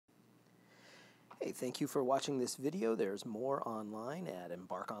Hey, thank you for watching this video. There's more online at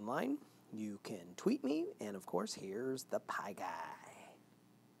Embark Online. You can tweet me, and of course, here's the pie guy.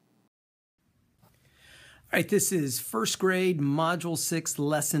 All right, this is first grade, Module 6,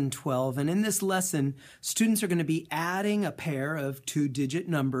 Lesson 12. And in this lesson, students are going to be adding a pair of two-digit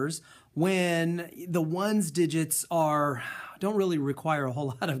numbers when the ones digits don't really require a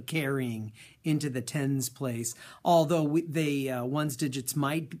whole lot of carrying into the tens place, although ones digits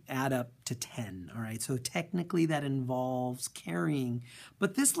might add up to 10, all right? So technically that involves carrying.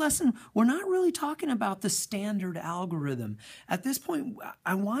 But this lesson, we're not really talking about the standard algorithm. At this point,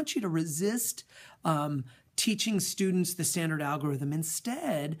 I want you to resist teaching students the standard algorithm.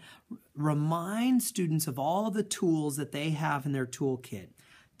 Instead, remind students of all of the tools that they have in their toolkit.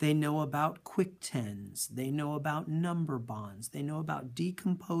 They know about quick tens. They know about number bonds. They know about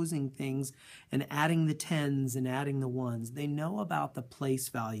decomposing things and adding the tens and adding the ones. They know about the place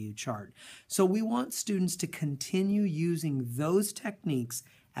value chart. So we want students to continue using those techniques,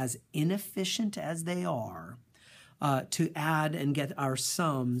 as inefficient as they are, to add and get our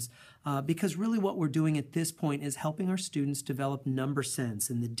sums, because really what we're doing at this point is helping our students develop number sense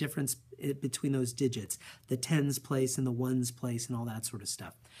and the difference between those digits, the tens place and the ones place and all that sort of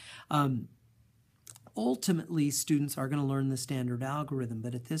stuff. Ultimately, students are going to learn the standard algorithm,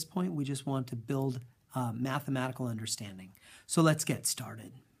 but at this point we just want to build mathematical understanding. So let's get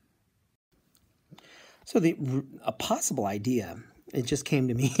started. So a possible idea, it just came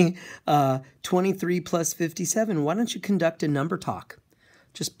to me, 23 plus 57, why don't you conduct a number talk?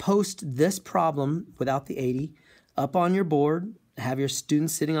 Just post this problem without the 80 up on your board, have your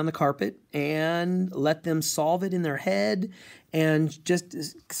students sitting on the carpet, and let them solve it in their head and just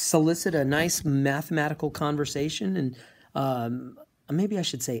solicit a nice mathematical conversation and maybe I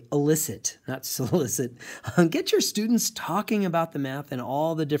should say elicit, not solicit. Get your students talking about the math and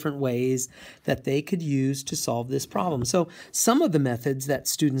all the different ways that they could use to solve this problem. So some of the methods that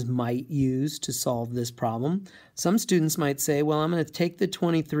students might use to solve this problem, some students might say, well, I'm going to take the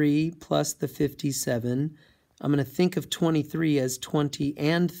 23 plus the 57. I'm going to think of 23 as 20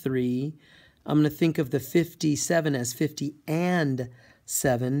 and 3. I'm going to think of the 57 as 50 and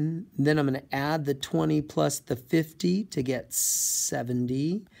 7. Then I'm going to add the 20 plus the 50 to get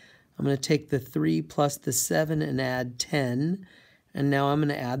 70. I'm going to take the 3 plus the 7 and add 10. And now I'm going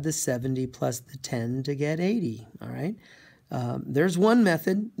to add the 70 plus the 10 to get 80. All right. There's one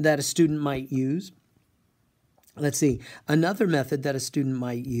method that a student might use. Let's see. Another method that a student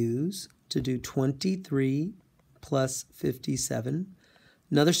might use to do 23 plus 57.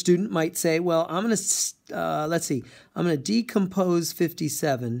 Another student might say, well, I'm going to, let's see, I'm going to decompose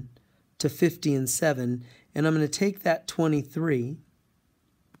 57 to 50 and 7, and I'm going to take that 23.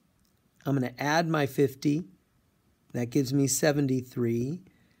 I'm going to add my 50. That gives me 73.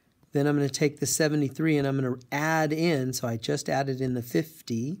 Then I'm going to take the 73 and I'm going to add in, so I just added in the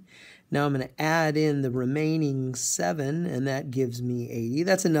 50. Now I'm going to add in the remaining 7, and that gives me 80.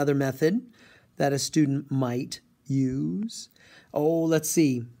 That's another method that a student might use. Oh, let's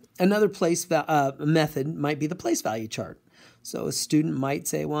see. Another method might be the place value chart. So a student might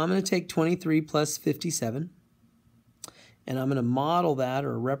say, well, I'm going to take 23 plus 57, and I'm going to model that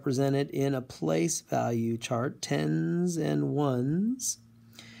or represent it in a place value chart, tens and ones.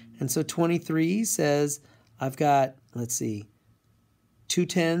 And so 23 says I've got, let's see, 2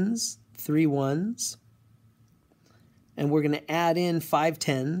 tens, 3 ones, and we're going to add in 5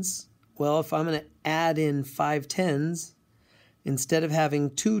 tens. Well, if I'm going to add in 5 tens, instead of having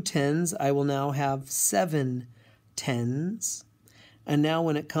 2 tens, I will now have 7 tens. And now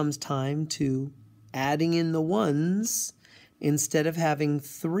when it comes time to adding in the ones, instead of having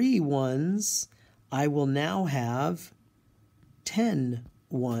 3 ones, I will now have 10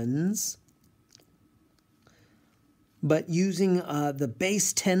 ones. But using the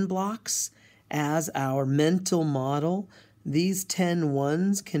base 10 blocks as our mental model, these 10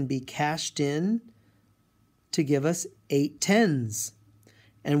 ones can be cashed in to give us 8 tens.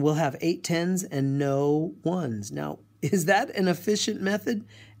 And we'll have 8 tens and no ones. Now, is that an efficient method?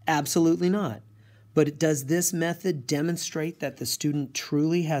 Absolutely not. But does this method demonstrate that the student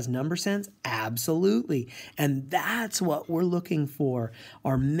truly has number sense? Absolutely. And that's what we're looking for,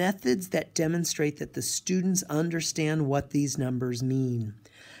 are methods that demonstrate that the students understand what these numbers mean.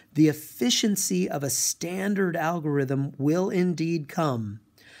 The efficiency of a standard algorithm will indeed come,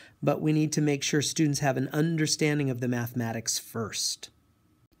 but we need to make sure students have an understanding of the mathematics first.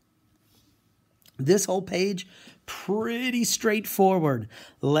 This whole page, pretty straightforward.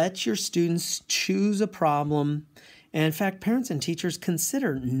 Let your students choose a problem. And in fact, parents and teachers,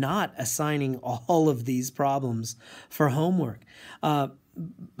 consider not assigning all of these problems for homework.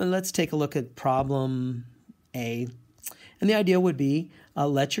 let's take a look at problem A. And the idea would be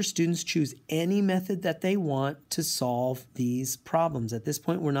let your students choose any method that they want to solve these problems. At this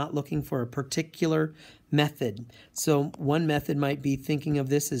point, we're not looking for a particular method. So one method might be thinking of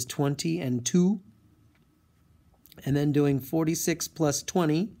this as 20 and 2, and then doing 46 plus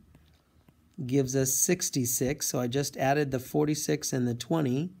 20 gives us 66. So I just added the 46 and the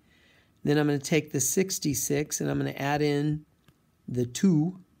 20. Then I'm going to take the 66 and I'm going to add in the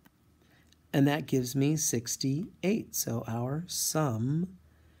 2, and that gives me 68. So our sum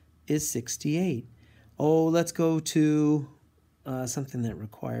is 68. Oh, let's go to something that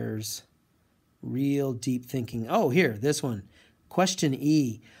requires real deep thinking. Oh, here, this one. Question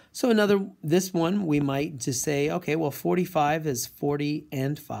E. So this one, we might just say, okay, well, 45 is 40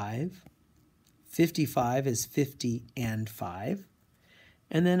 and 5. 55 is 50 and 5.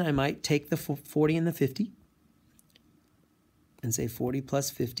 And then I might take the 40 and the 50 and say 40 plus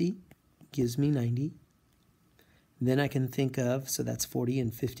 50 gives me 90. Then I can think of, so that's 40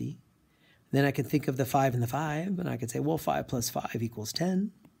 and 50. Then I can think of the 5 and the 5, and I could say, well, 5 plus 5 equals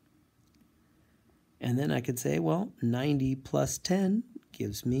 10. And then I could say, well, 90 plus 10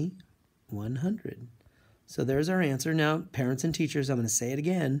 gives me 100. So there's our answer. Now, parents and teachers, I'm going to say it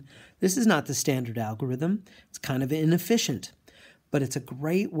again. This is not the standard algorithm. It's kind of inefficient, but it's a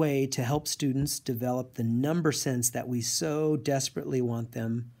great way to help students develop the number sense that we so desperately want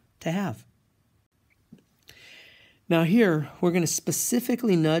them to have. Now here, we're going to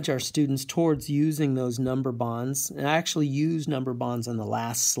specifically nudge our students towards using those number bonds. And I actually use number bonds on the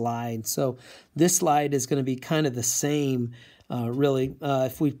last slide. So this slide is going to be kind of the same, really.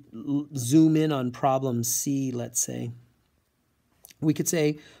 If we zoom in on problem C, let's say, we could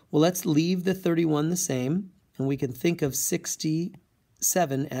say, well, let's leave the 31 the same, and we can think of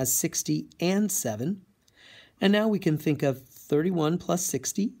 67 as 60 and 7. And now we can think of 31 plus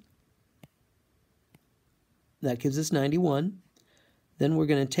 60. That gives us 91. Then we're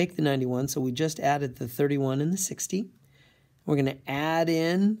going to take the 91, so we just added the 31 and the 60. We're going to add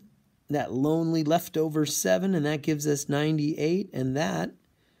in that lonely leftover 7, and that gives us 98, and that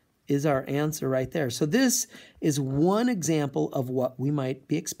is our answer right there. So this is one example of what we might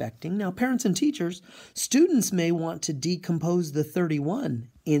be expecting. Now, parents and teachers, students may want to decompose the 31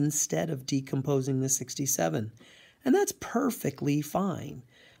 instead of decomposing the 67, and that's perfectly fine.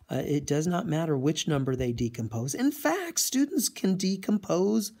 It does not matter which number they decompose. In fact, students can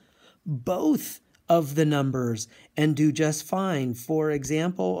decompose both of the numbers and do just fine. For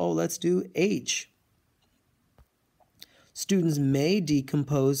example, let's do H. Students may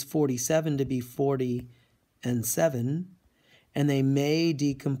decompose 47 to be 40 and 7, and they may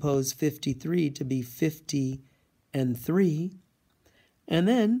decompose 53 to be 50 and 3, and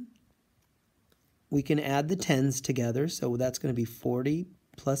then we can add the tens together, so that's going to be 40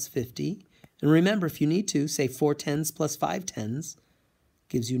 plus 50. And remember, if you need to, say 4 tens plus 5 tens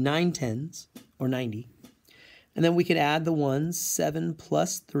gives you 9 tens, or 90. And then we could add the ones. 7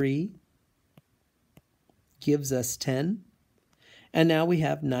 plus 3 gives us 10. And now we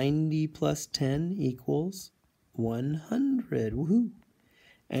have 90 plus 10 equals 100. Woohoo!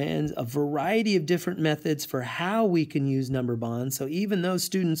 And a variety of different methods for how we can use number bonds. So even though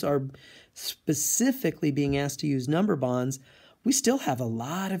students are specifically being asked to use number bonds, we still have a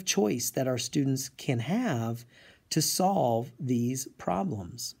lot of choice that our students can have to solve these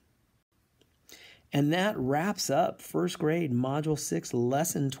problems. And that wraps up first grade, Module 6,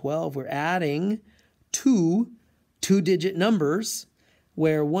 Lesson 12. We're adding two two-digit numbers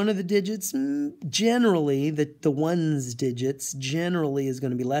where one of the digits, generally, the ones digits, generally is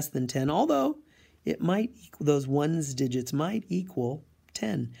going to be less than 10, although it might equal, those ones digits might equal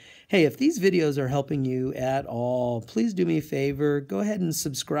 10. Hey, if these videos are helping you at all, please do me a favor. Go ahead and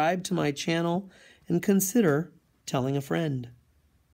subscribe to my channel and consider telling a friend.